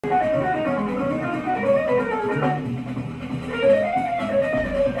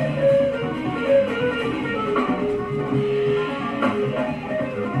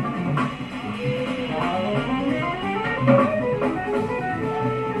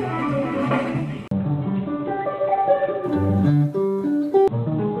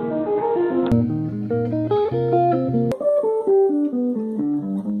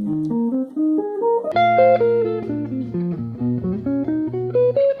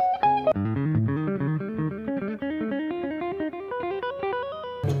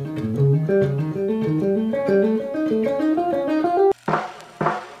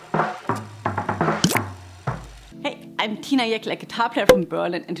Hayek, like guitar player from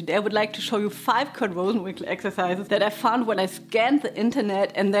Berlin, and today I would like to show you 5 chord Rosenwinkel exercises that I found when I scanned the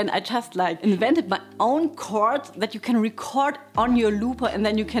internet, and then I just like invented my own chords that you can record on your looper, and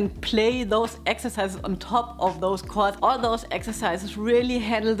then you can play those exercises on top of those chords. All those exercises really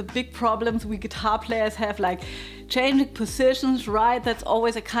handle the big problems we guitar players have, like changing positions, right? That's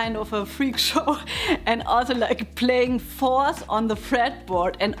always a kind of a freak show. And also like playing fourths on the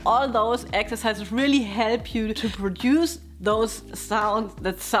fretboard, and all those exercises really help you to produce those sounds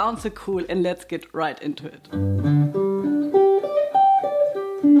that sound so cool. And let's get right into it.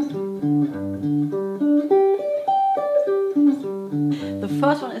 The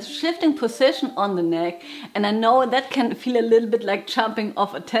first one is shifting position on the neck, and I know that can feel a little bit like jumping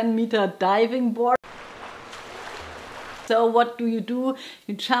off a 10-meter diving board. So what do? You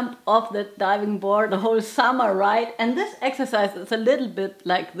jump off that diving board the whole summer, right? And this exercise is a little bit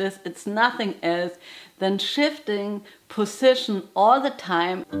like this. It's nothing else than shifting position all the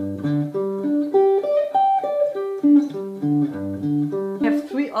time. You have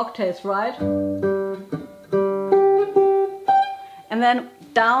 3 octaves, right? And then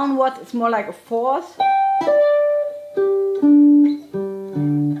downwards it's more like a fourth.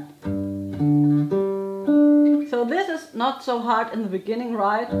 So this is not so hard in the beginning,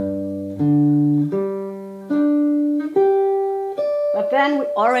 right? But then we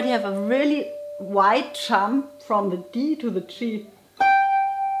already have a really wide jump from the D to the G.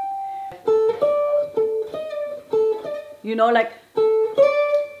 You know, like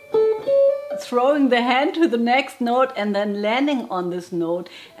throwing the hand to the next note and then landing on this note.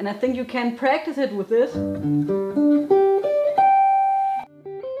 And I think you can practice it with this.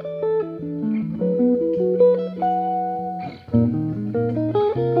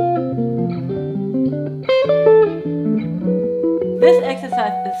 This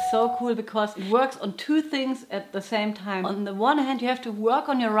exercise is so cool because it works on 2 things at the same time. On the one hand, you have to work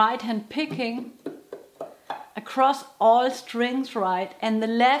on your right hand picking across all strings, right? And the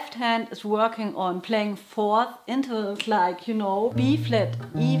left hand is working on playing fourth intervals, like, you know, B flat,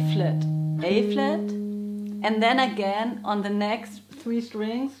 E flat, A flat. And then again on the next 3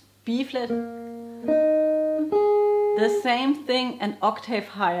 strings, B flat. The same thing an octave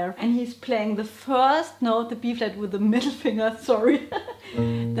higher, and he's playing the first note, the B flat, with the middle finger, sorry.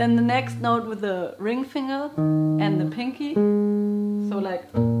 Then the next note with the ring finger and the pinky, so like,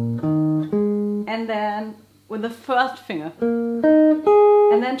 and then with the first finger,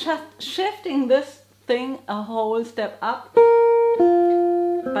 and then just shifting this thing a whole step up,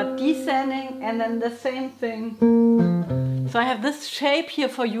 but descending, and then the same thing. So I have this shape here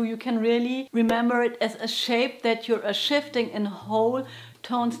for you. You can really remember it as a shape that you're shifting in whole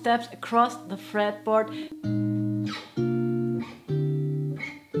tone steps across the fretboard.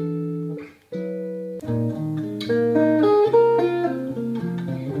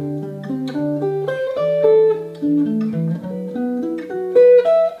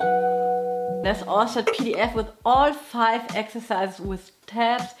 There's also a PDF with all 5 exercises with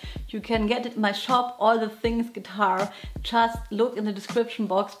tabs. You can get it in my shop, All the Things Guitar. Just look in the description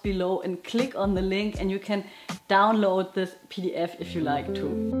box below and click on the link, and you can download this PDF if you like to.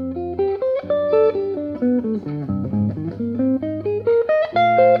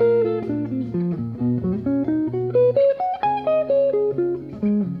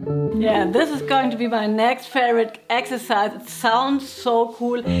 Yeah, this is going to be my next favorite exercise. It sounds so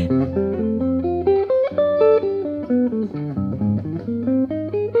cool.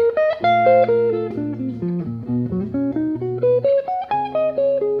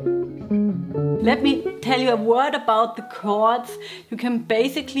 Let me tell you a word about the chords. You can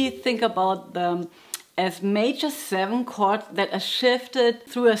basically think about them as major 7 chords that are shifted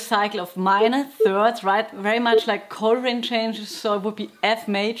through a cycle of minor thirds, right? Very much like chord ring changes. So it would be F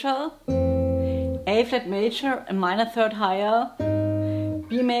major, A flat major, a minor third higher,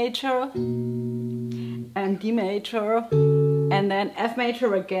 B major, and D major, and then F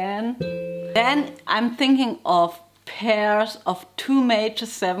major again. Then I'm thinking of pairs of 2 major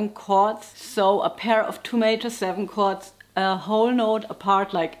 7 chords. So a pair of 2 major 7 chords, a whole note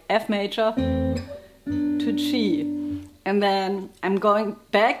apart, like F major to G. And then I'm going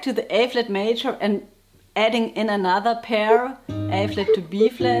back to the A flat major and adding in another pair, A flat to B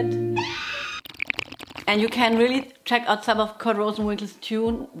flat. And you can really check out some of Kurt Rosenwinkel's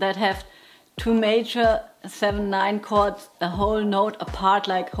tune that have 2 major 7/9 chords, a whole note apart,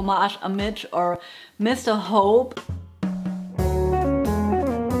 like Hommage à Mitch or Mr. Hope.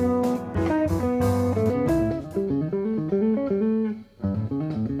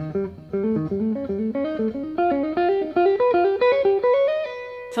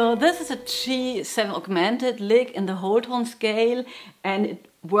 So this is a G7 augmented lick in the whole tone scale, and it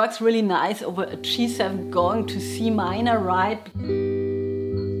works really nice over a G7 going to C minor, right?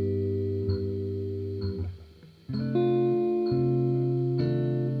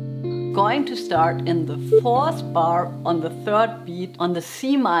 Going to start in the 4th bar on the 3rd beat on the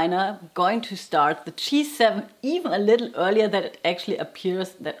C minor, going to start the G7 even a little earlier than it actually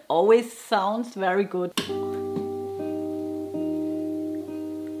appears. That always sounds very good.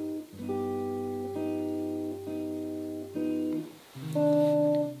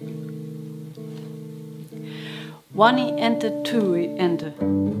 One E enter, 2 E enter.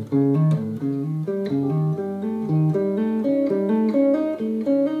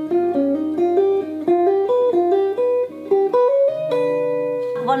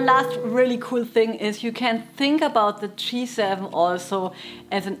 One last really cool thing is you can think about the G7 also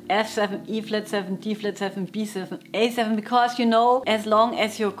as an F7, E flat 7, D flat 7, B7, A7, because you know, as long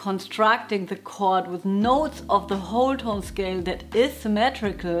as you're constructing the chord with notes of the whole tone scale that is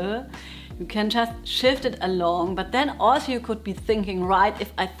symmetrical, you can just shift it along. But then also you could be thinking, right,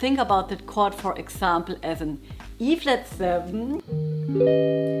 if I think about that chord, for example, as an E flat 7,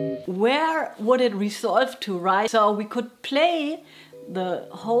 where would it resolve to, right? So we could play the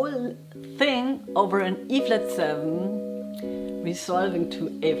whole thing over an E flat 7, resolving to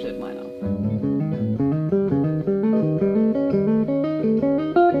A flat minor.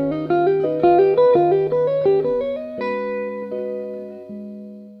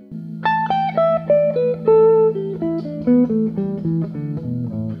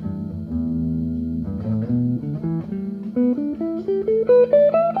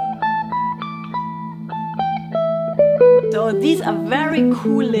 So these are very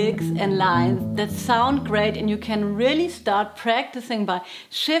cool licks and lines that sound great, and you can really start practicing by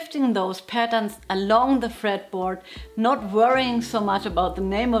shifting those patterns along the fretboard, not worrying so much about the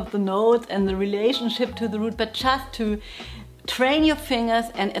name of the notes and the relationship to the root, but just to train your fingers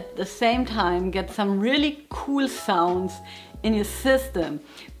and at the same time get some really cool sounds in your system.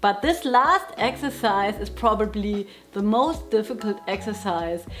 But this last exercise is probably the most difficult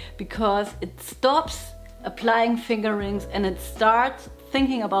exercise because it stops applying fingerings and it starts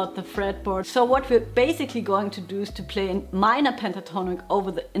thinking about the fretboard. So what we're basically going to do is to play a minor pentatonic over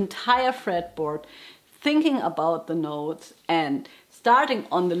the entire fretboard, thinking about the notes and starting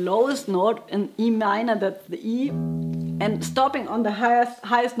on the lowest note in E minor, that's the E, and stopping on the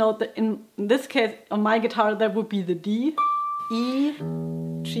highest note, that in this case on my guitar that would be the D, E,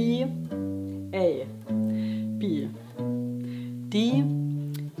 G, A, B, D,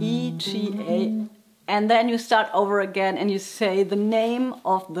 E, G, A. And then you start over again and you say the name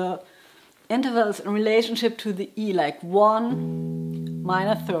of the intervals in relationship to the E, like 1,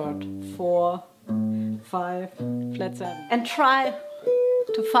 minor third, 4, 5, flat 7. And try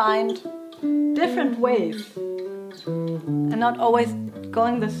to find different ways and not always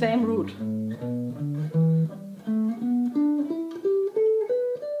going the same route.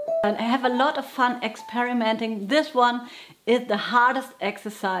 And I have a lot of fun experimenting. This one is the hardest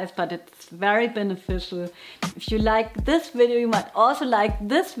exercise, but it's very beneficial. If you like this video, you might also like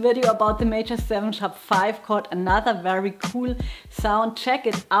this video about the major 7♯5 chord, another very cool sound. Check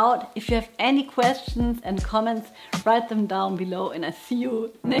it out. If you have any questions and comments, write them down below, and I see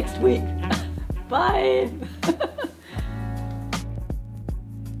you next week. Bye!